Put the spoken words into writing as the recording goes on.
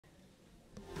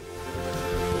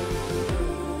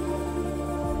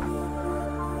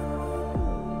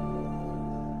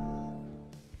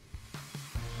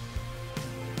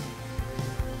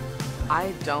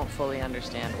I don't fully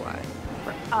understand why.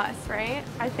 For us, right?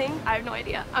 I think. I have no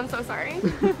idea. I'm so sorry.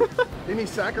 Didn't he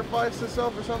sacrifice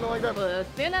himself or something like that? For a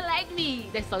sinner like me.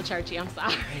 They're so churchy, I'm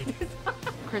sorry.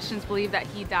 Christians believe that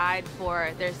he died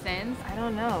for their sins. I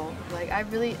don't know. Like, I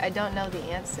don't know the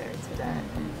answer to that.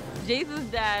 Jesus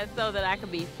died so that I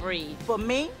could be free. For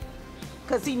me,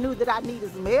 because he knew that I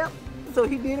needed some help, so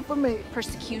he did it for me.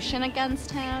 Persecution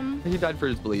against him. He died for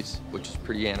his beliefs, which is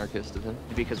pretty anarchist of him.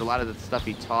 Because a lot of the stuff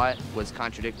he taught was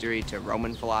contradictory to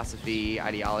Roman philosophy,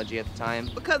 ideology at the time.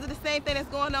 Because of the same thing that's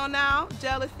going on now,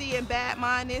 jealousy and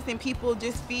bad-mindedness and people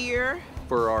just fear.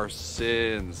 For our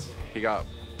sins, he got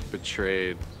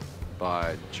betrayed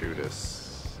by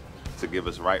Judas. To give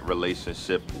us right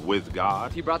relationship with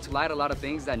God. He brought to light a lot of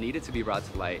things that needed to be brought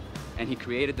to light. And he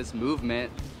created this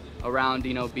movement around,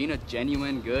 being a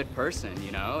genuine good person,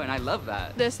 and I love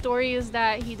that. The story is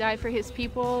that he died for his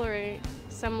people or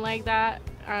something like that,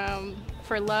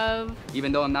 for love.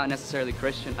 Even though I'm not necessarily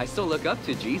Christian, I still look up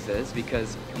to Jesus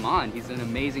because, come on, he's an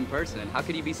amazing person. How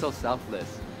could he be so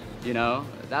selfless?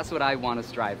 That's what I want to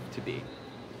strive to be.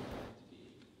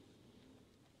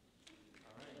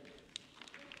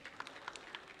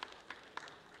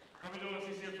 How we doing,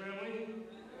 CCF family?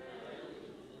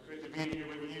 Great to be here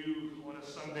with you on a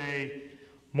Sunday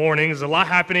morning. There's a lot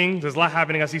happening. There's a lot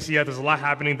happening at CCF. There's a lot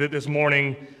happening this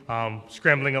morning.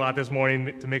 Scrambling a lot this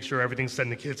morning to make sure everything's set in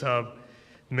the Kids Hub,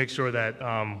 to make sure that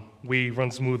we run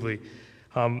smoothly.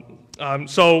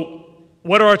 So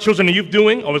what are our children and youth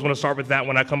doing? I always want to start with that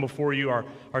when I come before you.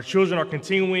 Our children are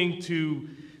continuing to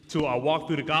walk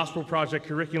through the Gospel Project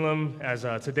curriculum. As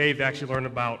today, they actually learned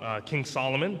about King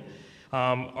Solomon.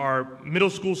 Our middle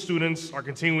school students are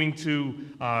continuing to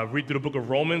read through the book of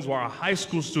Romans, while our high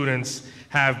school students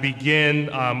have begun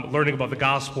learning about the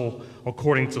gospel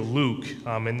according to Luke.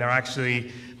 And they're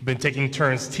actually been taking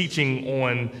turns teaching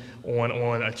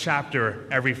on a chapter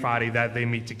every Friday that they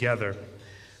meet together.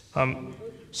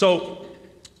 So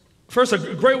first, a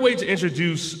great way to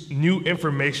introduce new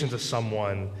information to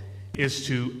someone is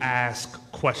to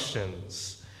ask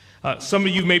questions. Some of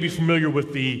you may be familiar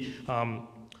with the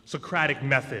Socratic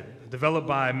method, developed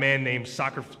by a man named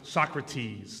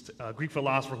Socrates, a Greek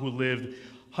philosopher who lived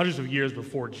hundreds of years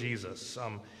before Jesus.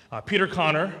 Peter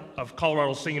Connor of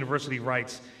Colorado State University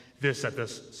writes this, that the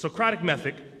Socratic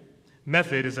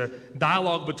method is a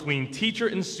dialogue between teacher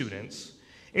and students,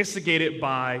 instigated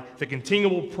by the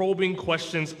continual probing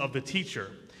questions of the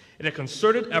teacher, in a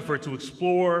concerted effort to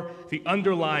explore the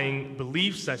underlying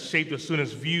beliefs that shape the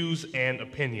students' views and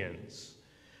opinions.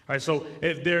 All right, so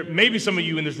if there may be some of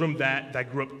you in this room that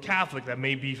grew up Catholic that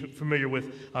may be familiar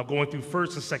with going through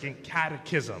first and second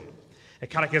catechism. And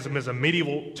catechism is a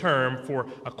medieval term for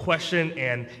a question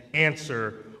and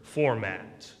answer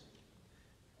format.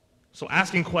 So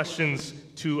asking questions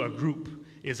to a group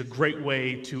is a great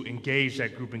way to engage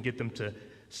that group and get them to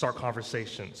start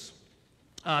conversations.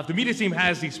 If the media team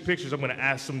has these pictures, I'm going to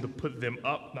ask them to put them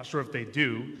up. Not sure if they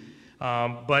do.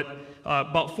 But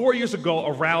about 4 years ago,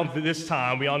 around this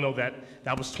time, we all know that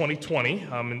was 2020.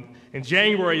 In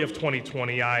January of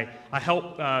 2020, I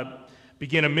helped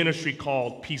begin a ministry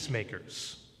called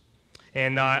Peacemakers.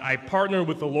 And I partnered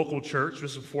with the local church,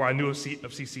 this was before I knew of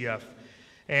CCF.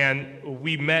 And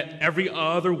we met every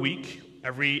other week,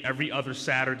 every other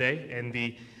Saturday in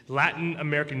the Latin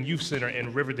American Youth Center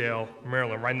in Riverdale,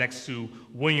 Maryland, right next to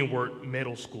William Wirt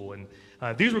Middle School. And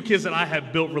these were kids that I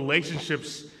had built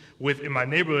relationships with in my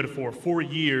neighborhood for 4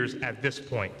 years at this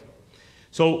point.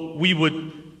 So we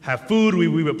would have food, we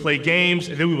would play games,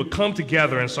 and then we would come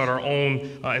together and start our own,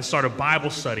 and start a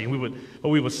Bible study. And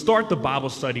we would start the Bible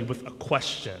study with a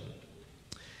question.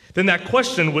 Then that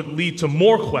question would lead to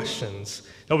more questions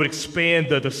that would expand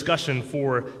the discussion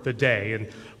for the day. And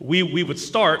we would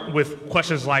start with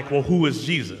questions like, well, who is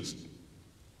Jesus?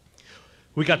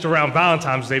 We got to around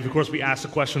Valentine's Day, of course, we asked the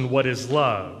question, what is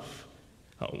love?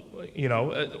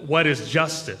 What is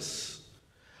justice?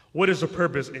 What is the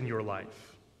purpose in your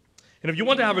life? And if you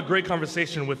want to have a great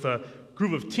conversation with a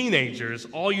group of teenagers,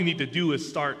 all you need to do is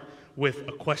start with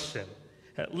a question.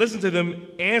 Listen to them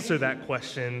answer that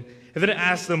question, and then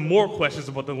ask them more questions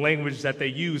about the language that they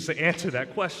use to answer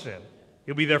that question.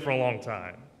 You'll be there for a long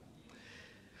time.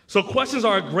 So questions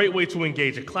are a great way to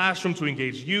engage a classroom, to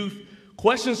engage youth.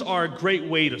 Questions are a great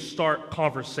way to start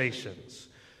conversations.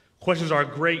 Questions are a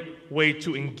great way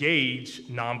to engage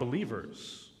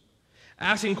non-believers.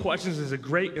 Asking questions is a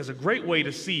great way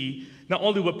to see not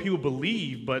only what people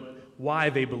believe, but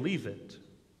why they believe it.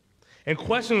 And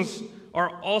questions are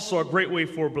also a great way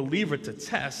for a believer to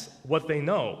test what they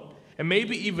know and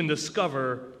maybe even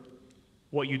discover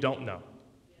what you don't know.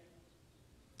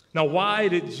 Now, why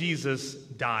did Jesus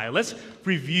die? Let's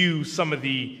review some of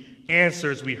the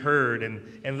answers we heard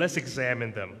and let's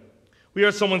examine them. We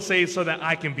heard someone say, so that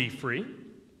I can be free.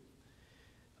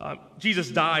 Jesus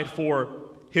died for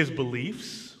his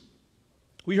beliefs.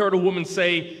 We heard a woman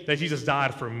say that Jesus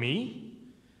died for me.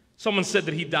 Someone said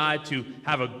that he died to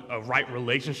have a right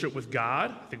relationship with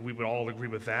God. I think we would all agree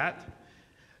with that.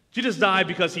 Jesus died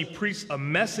because he preached a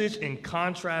message in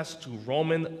contrast to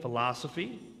Roman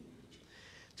philosophy.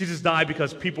 Jesus died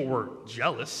because people were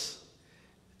jealous.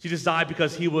 Jesus died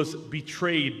because he was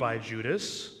betrayed by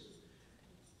Judas.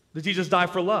 Did Jesus die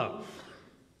for love?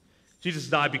 Jesus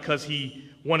died because he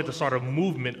wanted to start a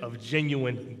movement of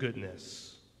genuine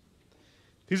goodness.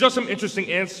 These are some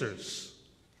interesting answers.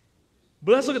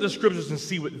 But let's look at the scriptures and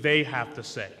see what they have to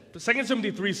say. 2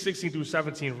 Timothy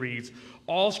 3:16-17 reads,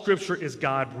 all scripture is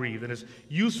God-breathed and is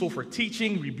useful for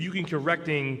teaching, rebuking,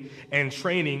 correcting, and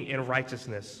training in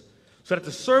righteousness, so that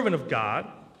the servant of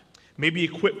God may be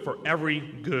equipped for every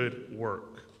good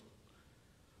work.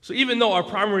 So even though our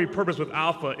primary purpose with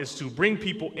Alpha is to bring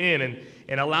people in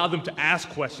and allow them to ask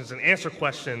questions and answer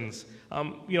questions,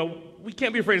 we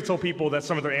can't be afraid to tell people that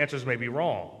some of their answers may be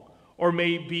wrong or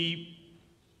may be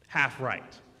half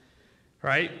right,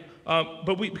 right?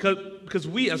 But because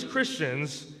we as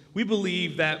Christians, we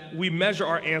believe that we measure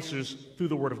our answers through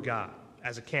the Word of God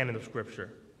as a canon of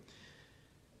Scripture.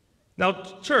 Now,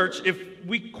 church, if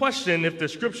we question if the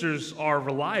Scriptures are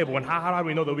reliable and how do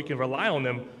we know that we can rely on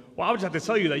them, well, I would just have to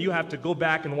tell you that you have to go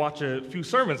back and watch a few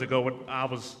sermons ago when I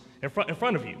was in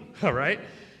front of you, all right?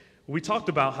 We talked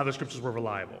about how the Scriptures were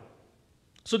reliable.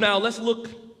 So now let's look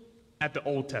at the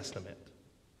Old Testament.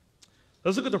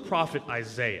 Let's look at the prophet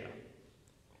Isaiah.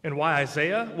 And why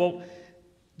Isaiah? Well,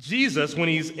 Jesus, when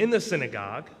he's in the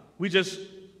synagogue, we just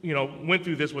went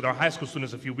through this with our high school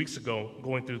students a few weeks ago,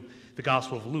 going through the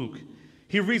Gospel of Luke.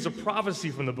 He reads a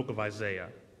prophecy from the book of Isaiah.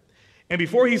 And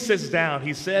before he sits down,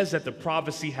 he says that the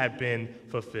prophecy had been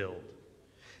fulfilled.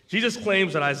 Jesus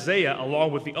claims that Isaiah,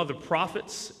 along with the other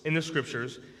prophets in the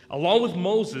scriptures, along with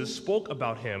Moses, spoke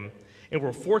about him and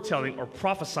were foretelling or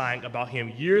prophesying about him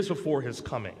years before his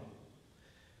coming.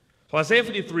 So Isaiah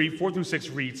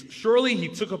 53:4-6 reads, surely he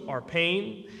took up our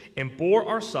pain and bore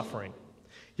our suffering,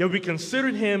 yet we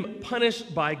considered him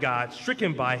punished by God,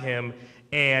 stricken by him,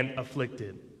 and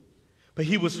afflicted. But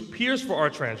he was pierced for our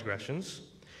transgressions.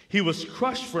 He was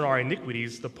crushed for our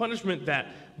iniquities. The punishment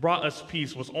that brought us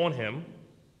peace was on him,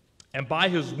 and by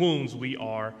his wounds we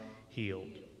are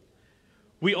healed.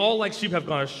 We all like sheep have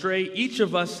gone astray. Each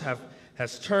of us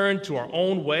has turned to our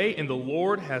own way, and the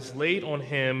Lord has laid on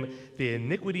him the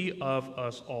iniquity of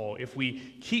us all. If we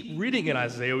keep reading in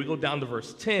Isaiah, we go down to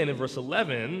verse 10 and verse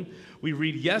 11, we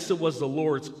read, yes, it was the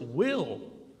Lord's will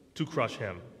to crush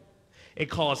him and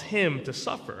cause him to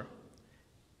suffer.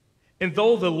 And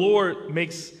though the Lord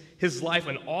makes his life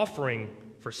an offering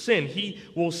for sin, he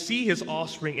will see his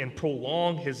offspring and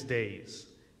prolong his days.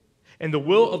 And the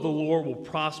will of the Lord will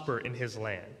prosper in his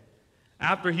land.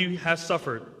 After he has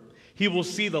suffered, he will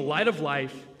see the light of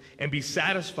life and be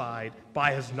satisfied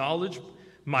by his knowledge.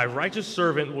 My righteous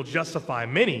servant will justify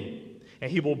many,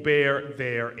 and he will bear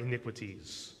their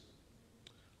iniquities.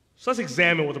 So let's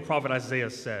examine what the prophet Isaiah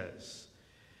says.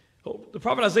 The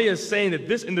prophet Isaiah is saying that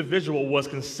this individual was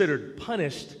considered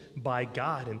punished by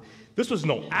God, and this was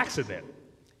no accident.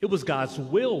 It was God's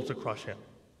will to crush him.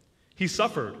 He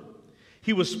suffered.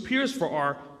 He was pierced for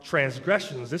our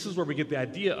transgressions. This is where we get the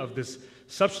idea of this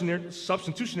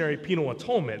substitutionary penal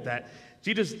atonement, that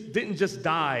Jesus didn't just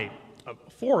die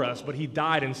for us, but he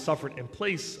died and suffered in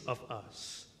place of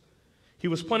us. He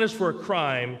was punished for a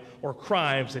crime or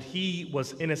crimes that he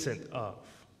was innocent of.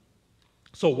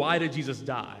 So why did Jesus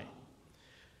die?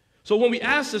 So when we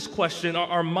ask this question,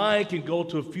 our mind can go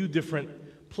to a few different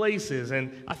places,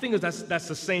 and I think that's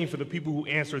the same for the people who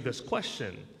answer this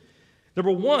question.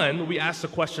 Number one, we ask the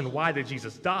question, why did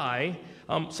Jesus die?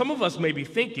 Some of us may be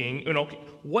thinking,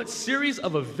 what series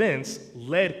of events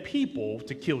led people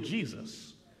to kill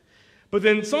Jesus? But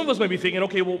then some of us may be thinking,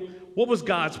 okay, well, what was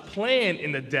God's plan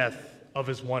in the death of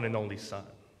his one and only Son?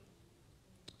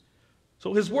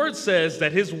 So his word says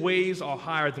that his ways are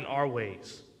higher than our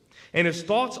ways, and his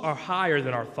thoughts are higher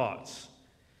than our thoughts.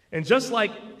 And just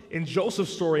like in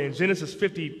Joseph's story in Genesis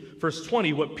 50, verse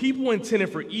 20, what people intended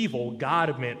for evil,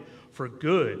 God meant for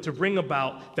good, to bring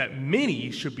about that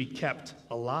many should be kept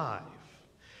alive.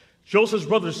 Joseph's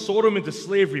brothers sold him into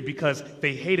slavery because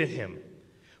they hated him,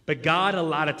 but God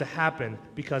allowed it to happen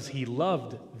because he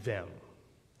loved them.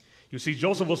 You see,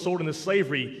 Joseph was sold into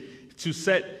slavery to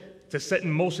set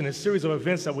in motion a series of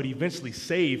events that would eventually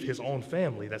save his own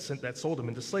family that sold him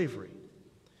into slavery.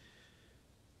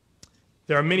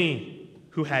 There are many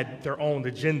who had their own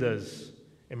agendas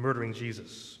in murdering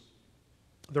Jesus,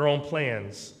 their own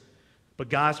plans, but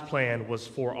God's plan was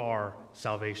for our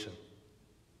salvation.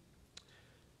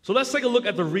 So let's take a look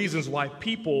at the reasons why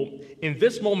people in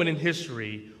this moment in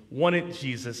history wanted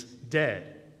Jesus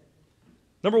dead.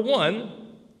 Number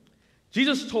one,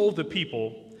 Jesus told the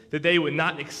people that they would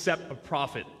not accept a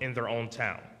prophet in their own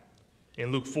town.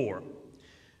 In Luke 4,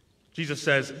 Jesus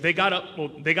says, they got up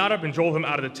and drove him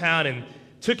out of the town and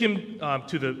took him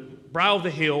to the brow of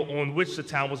the hill on which the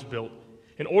town was built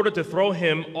in order to throw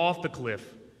him off the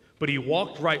cliff. But he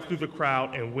walked right through the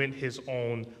crowd and went his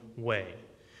own way.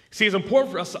 See, it's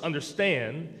important for us to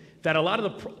understand that a lot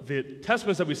of the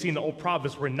testaments that we see in the old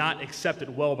prophets were not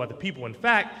accepted well by the people. In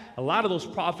fact, a lot of those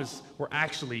prophets were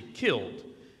actually killed.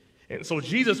 And so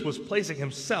Jesus was placing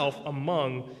himself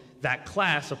among that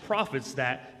class of prophets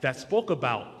that spoke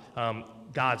about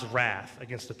God's wrath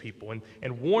against the people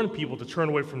and warned people to turn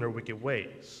away from their wicked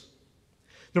ways.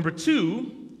 Number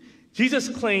two, Jesus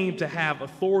claimed to have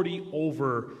authority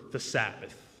over the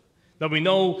Sabbath. Now, we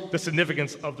know the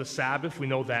significance of the Sabbath. We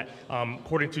know that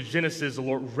according to Genesis, the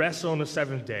Lord rests on the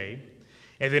seventh day.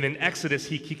 And then in Exodus,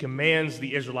 he commands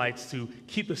the Israelites to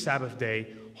keep the Sabbath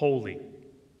day holy.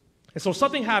 And so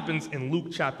something happens in Luke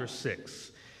chapter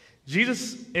 6.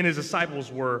 Jesus and his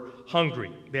disciples were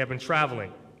hungry. They had been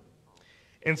traveling.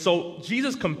 And so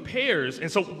Jesus compares,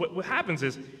 and so what happens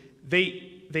is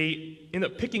they end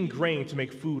up picking grain to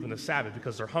make food on the Sabbath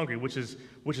because they're hungry, which is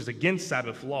against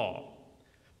Sabbath law.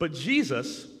 But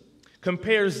Jesus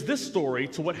compares this story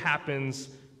to what happens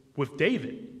with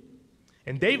David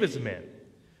and David's men.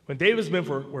 When David's men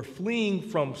were fleeing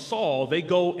from Saul, they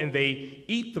go and they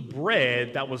eat the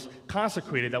bread that was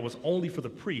consecrated, that was only for the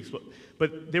priests.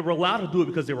 But they were allowed to do it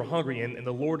because they were hungry, and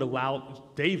the Lord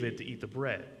allowed David to eat the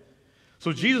bread.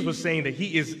 So Jesus was saying that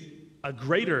he is a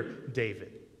greater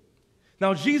David.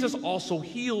 Now, Jesus also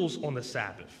heals on the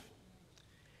Sabbath.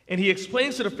 And he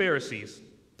explains to the Pharisees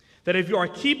that if you are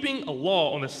keeping a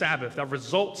law on the Sabbath that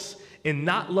results in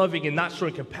not loving and not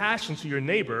showing compassion to your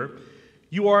neighbor,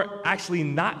 you are actually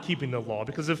not keeping the law.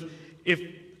 Because if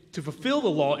to fulfill the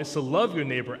law is to love your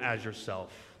neighbor as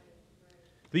yourself,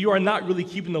 then you are not really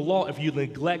keeping the law if you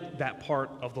neglect that part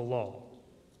of the law.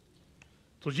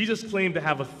 So Jesus claimed to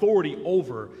have authority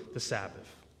over the Sabbath.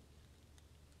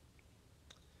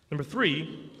 Number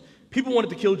three, people wanted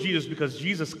to kill Jesus because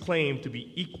Jesus claimed to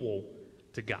be equal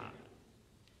to God.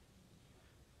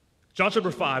 John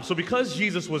chapter 5, so because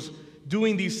Jesus was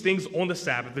doing these things on the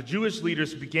Sabbath, the Jewish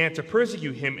leaders began to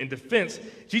persecute him. In defense,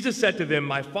 Jesus said to them,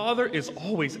 "My Father is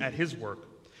always at his work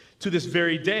to this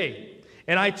very day,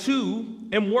 and I too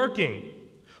am working."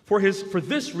 For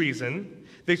this reason,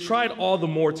 they tried all the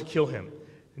more to kill him,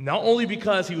 not only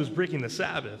because he was breaking the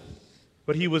Sabbath,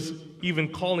 but he was even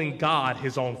calling God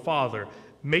his own Father,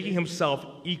 making himself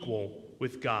equal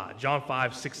with God. John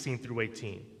 5, 16 through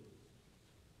 18.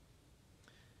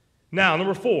 Now,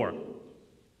 number four,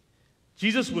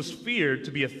 Jesus was feared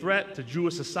to be a threat to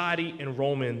Jewish society and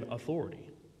Roman authority.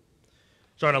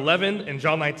 John 11 and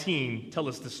John 19 tell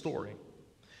us this story.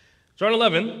 John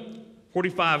 11,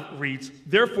 45 reads,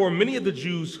 "Therefore many of the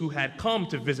Jews who had come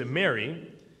to visit Mary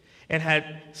and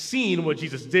had seen what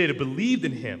Jesus did believed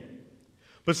in him.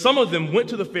 But some of them went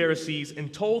to the Pharisees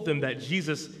and told them that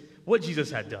what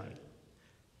Jesus had done.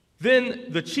 Then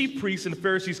the chief priests and the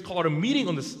Pharisees called a meeting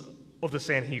of the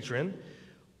Sanhedrin.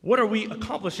 'What are we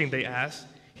accomplishing?' they asked.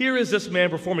 'Here is this man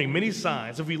performing many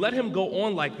signs. If we let him go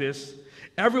on like this,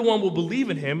 everyone will believe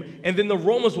in him, and then the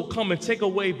Romans will come and take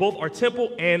away both our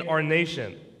temple and our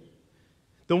nation.'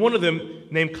 Then one of them,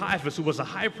 named Caiaphas, who was a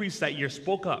high priest that year,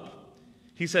 spoke up.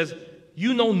 He says,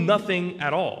 'You know nothing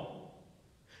at all.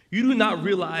 You do not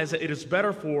realize that it is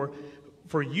better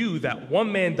for you that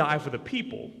one man die for the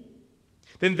people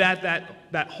than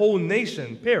that whole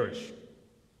nation perish.'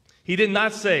 He did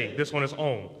not say this on his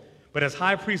own, but as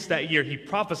high priest that year, he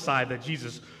prophesied that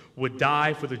Jesus would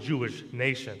die for the Jewish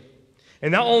nation.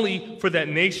 And not only for that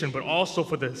nation, but also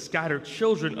for the scattered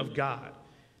children of God,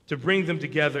 to bring them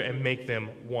together and make them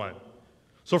one.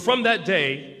 So from that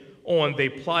day on, they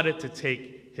plotted to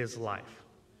take his life."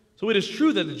 So it is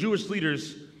true that the Jewish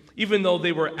leaders, even though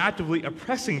they were actively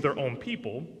oppressing their own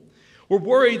people, were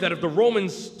worried that if the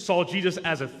Romans saw Jesus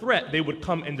as a threat, they would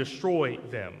come and destroy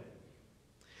them.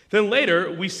 Then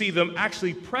later, we see them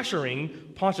actually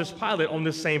pressuring Pontius Pilate on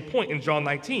this same point in John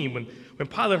 19. When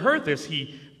Pilate heard this,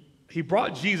 he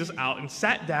brought Jesus out and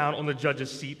sat down on the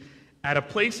judge's seat at a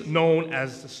place known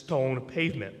as the Stone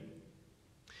Pavement.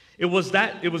 It was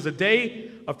a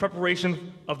day of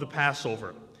preparation of the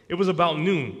Passover. It was about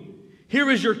noon.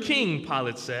 "Here is your king,"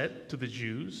 Pilate said to the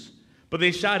Jews. But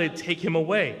they shouted, "Take him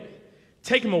away.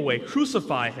 Take him away,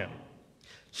 crucify him.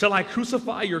 Shall I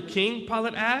crucify your king?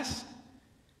 Pilate asked.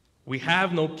 We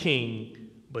have no king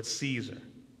but Caesar.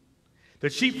 The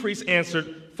chief priests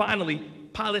answered. Finally,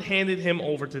 Pilate handed him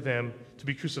over to them to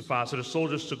be crucified, so the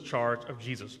soldiers took charge of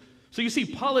Jesus. So you see,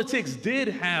 politics did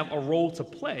have a role to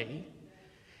play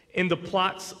in the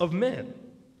plots of men.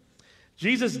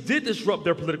 Jesus did disrupt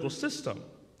their political system,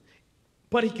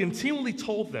 but he continually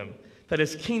told them that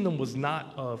his kingdom was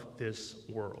not of this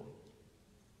world.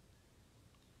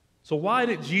 So why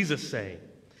did Jesus say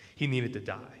he needed to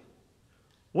die?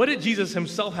 What did Jesus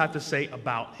himself have to say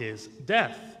about his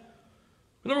death?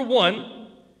 Number one,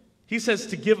 he says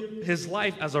to give his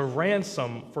life as a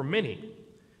ransom for many.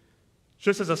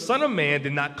 Just as a son of man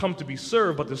did not come to be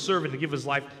served, but to serve and to give his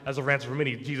life as a ransom for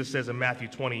many, Jesus says in Matthew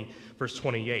 20, verse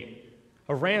 28.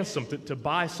 A ransom to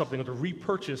buy something or to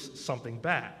repurchase something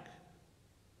back.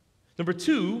 Number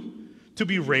two, to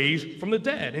be raised from the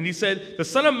dead. And he said, the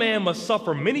Son of Man must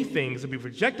suffer many things and be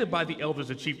rejected by the elders,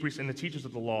 the chief priests, and the teachers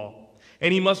of the law.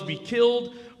 And he must be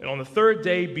killed, and on the third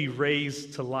day be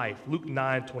raised to life. Luke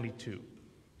 9:22.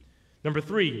 Number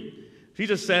three,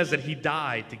 Jesus says that he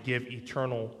died to give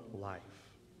eternal life.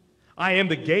 I am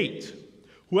the gate.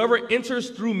 Whoever enters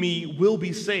through me will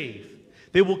be saved.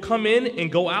 They will come in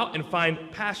and go out and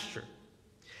find pasture.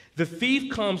 The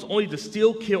thief comes only to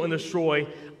steal, kill, and destroy.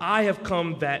 I have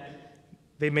come that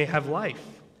they may have life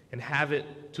and have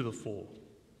it to the full.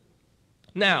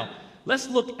 Now, let's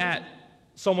look at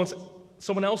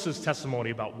someone else's testimony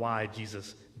about why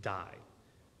Jesus died.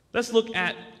 Let's look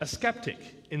at a skeptic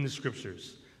in the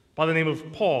scriptures by the name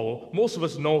of Paul. Most of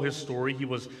us know his story. He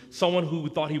was someone who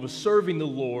thought he was serving the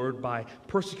Lord by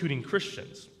persecuting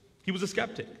Christians. He was a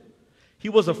skeptic. He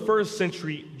was a first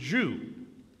century Jew.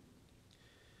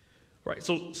 Right,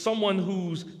 so someone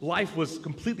whose life was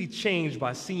completely changed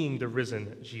by seeing the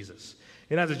risen Jesus.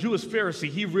 And as a Jewish Pharisee,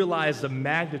 he realized the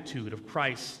magnitude of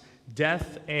Christ's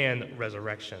death and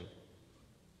resurrection.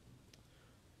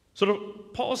 So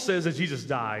Paul says that Jesus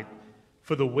died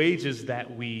for the wages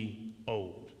that we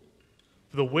owed.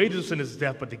 For the wages of sin is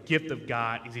death, but the gift of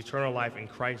God is eternal life in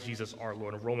Christ Jesus our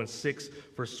Lord. In Romans 6,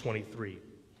 verse 23.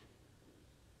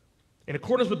 In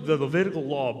accordance with the Levitical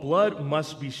law, blood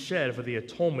must be shed for the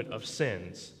atonement of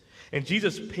sins. And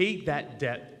Jesus paid that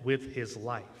debt with his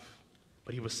life,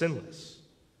 but he was sinless.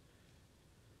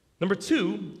 Number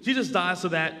two, Jesus died so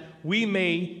that we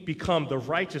may become the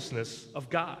righteousness of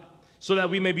God, so that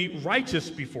we may be righteous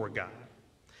before God.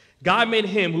 God made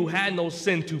him who had no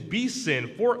sin to be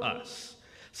sin for us,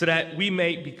 so that we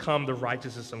may become the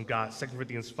righteousness of God. 2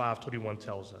 Corinthians 5:21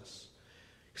 tells us.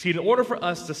 See, in order for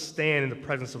us to stand in the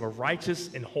presence of a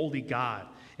righteous and holy God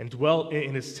and dwell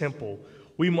in his temple,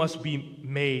 we must be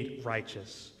made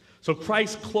righteous. So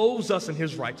Christ clothes us in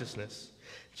his righteousness.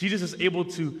 Jesus is able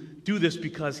to do this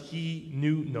because he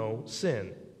knew no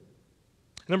sin.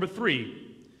 Number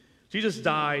three, Jesus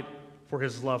died for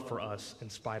his love for us in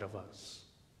spite of us.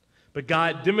 But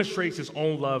God demonstrates his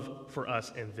own love for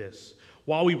us in this.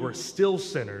 While we were still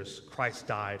sinners, Christ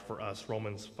died for us,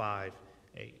 Romans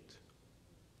 5:8.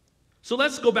 So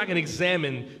let's go back and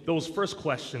examine those first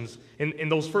questions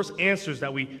and those first answers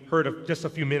that we heard of just a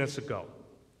few minutes ago.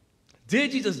 Did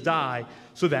Jesus die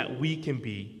so that we can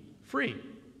be free?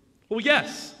 Well,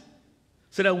 yes,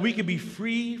 so that we can be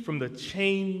free from the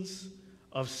chains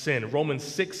of sin. Romans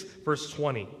 6, verse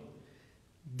 20.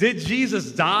 Did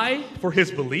Jesus die for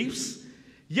his beliefs?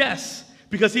 Yes,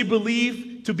 because he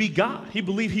believed to be God. He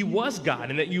believed he was God,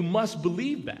 and that you must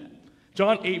believe that.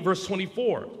 John 8, verse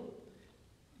 24.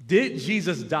 Did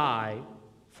Jesus die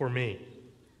for me?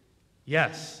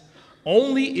 Yes,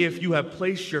 only if you have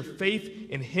placed your faith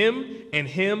in him and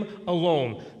him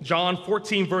alone. John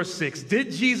 14, verse 6.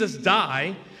 Did Jesus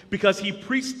die because he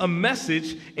preached a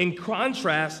message in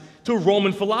contrast to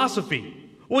Roman philosophy?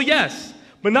 Well, yes,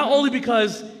 but not only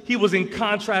because he was in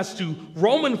contrast to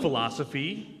Roman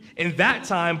philosophy in that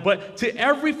time, but to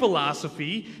every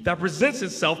philosophy that presents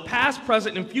itself, past,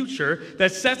 present, and future,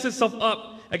 that sets itself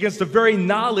up against the very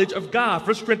knowledge of God.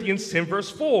 1 Corinthians 10,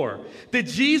 verse 4. Did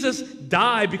Jesus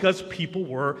die because people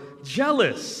were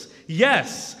jealous?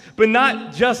 Yes, but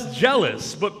not just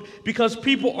jealous, but because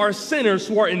people are sinners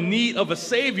who are in need of a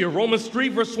Savior. Romans 3,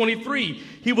 verse 23.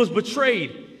 He was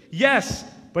betrayed. Yes,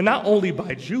 but not only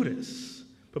by Judas,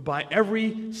 but by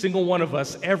every single one of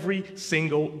us every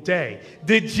single day.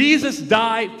 Did Jesus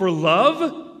die for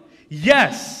love?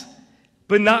 Yes,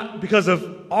 but not because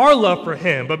of our love for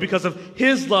him, but because of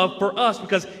his love for us,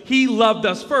 because he loved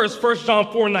us first. 1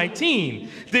 John 4:19.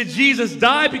 Did Jesus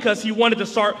die because he wanted to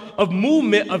start a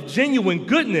movement of genuine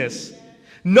goodness?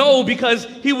 No, because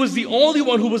he was the only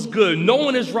one who was good. No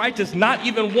one is righteous, not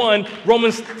even one.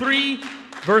 Romans 3,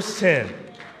 verse 10.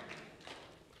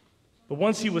 But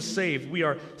once he was saved, we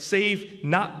are saved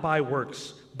not by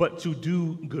works, but to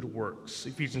do good works.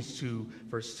 Ephesians 2,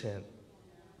 verse 10.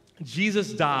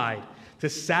 Jesus died to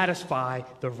satisfy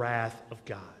the wrath of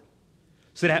God,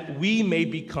 so that we may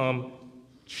become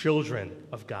children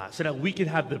of God, so that we can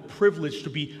have the privilege to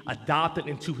be adopted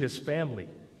into his family.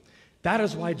 That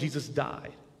is why Jesus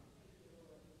died.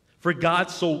 For God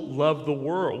so loved the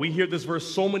world. We hear this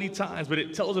verse so many times, but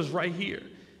it tells us right here.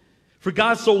 For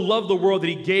God so loved the world that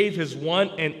he gave his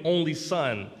one and only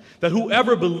Son, that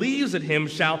whoever believes in him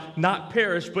shall not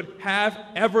perish, but have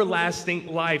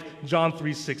everlasting life. John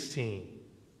 3:16.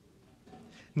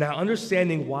 Now,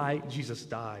 understanding why Jesus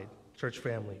died, church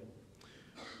family,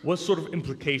 what sort of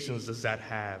implications does that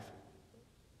have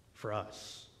for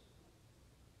us?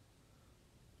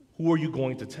 Who are you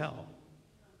going to tell?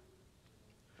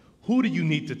 Who do you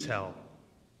need to tell?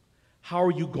 How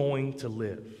are you going to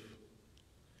live?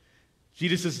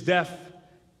 Jesus' death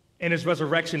and his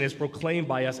resurrection is proclaimed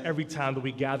by us every time that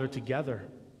we gather together.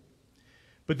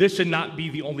 But this should not be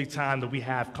the only time that we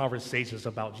have conversations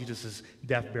about Jesus'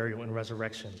 death, burial, and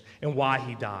resurrection and why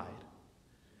he died.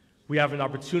 We have an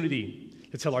opportunity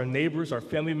to tell our neighbors, our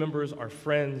family members, our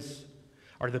friends,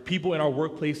 or the people in our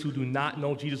workplace who do not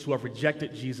know Jesus, who have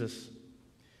rejected Jesus,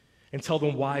 and tell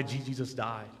them why Jesus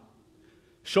died.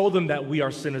 Show them that we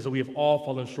are sinners, that we have all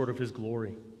fallen short of his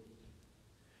glory.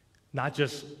 Not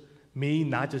just me,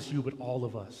 not just you, but all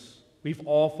of us. We've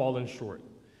all fallen short.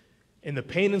 And the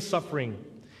pain and suffering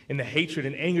and the hatred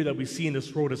and anger that we see in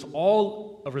this world is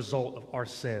all a result of our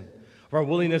sin, of our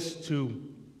willingness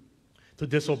to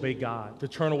disobey God, to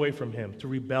turn away from him, to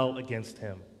rebel against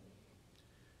him.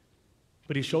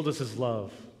 But he showed us his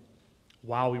love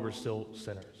while we were still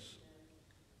sinners.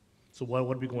 So what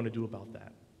are we going to do about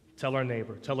that? Tell our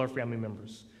neighbor, tell our family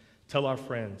members, tell our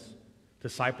friends,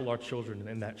 disciple our children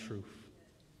in that truth.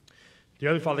 Dear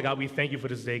Heavenly Father, God, we thank you for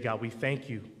this day, God. We thank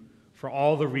you for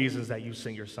all the reasons that you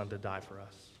sent your Son to die for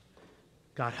us.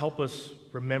 God, help us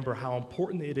remember how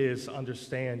important it is to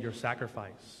understand your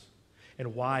sacrifice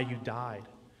and why you died,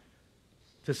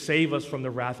 to save us from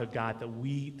the wrath of God that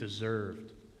we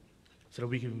deserved, so that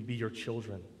we can be your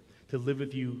children, to live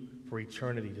with you for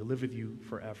eternity, to live with you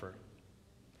forever.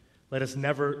 Let us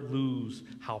never lose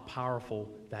how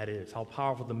powerful that is, how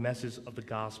powerful the message of the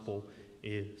gospel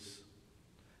is.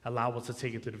 Allow us to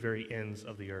take it to the very ends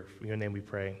of the earth. In your name we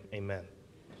pray, amen.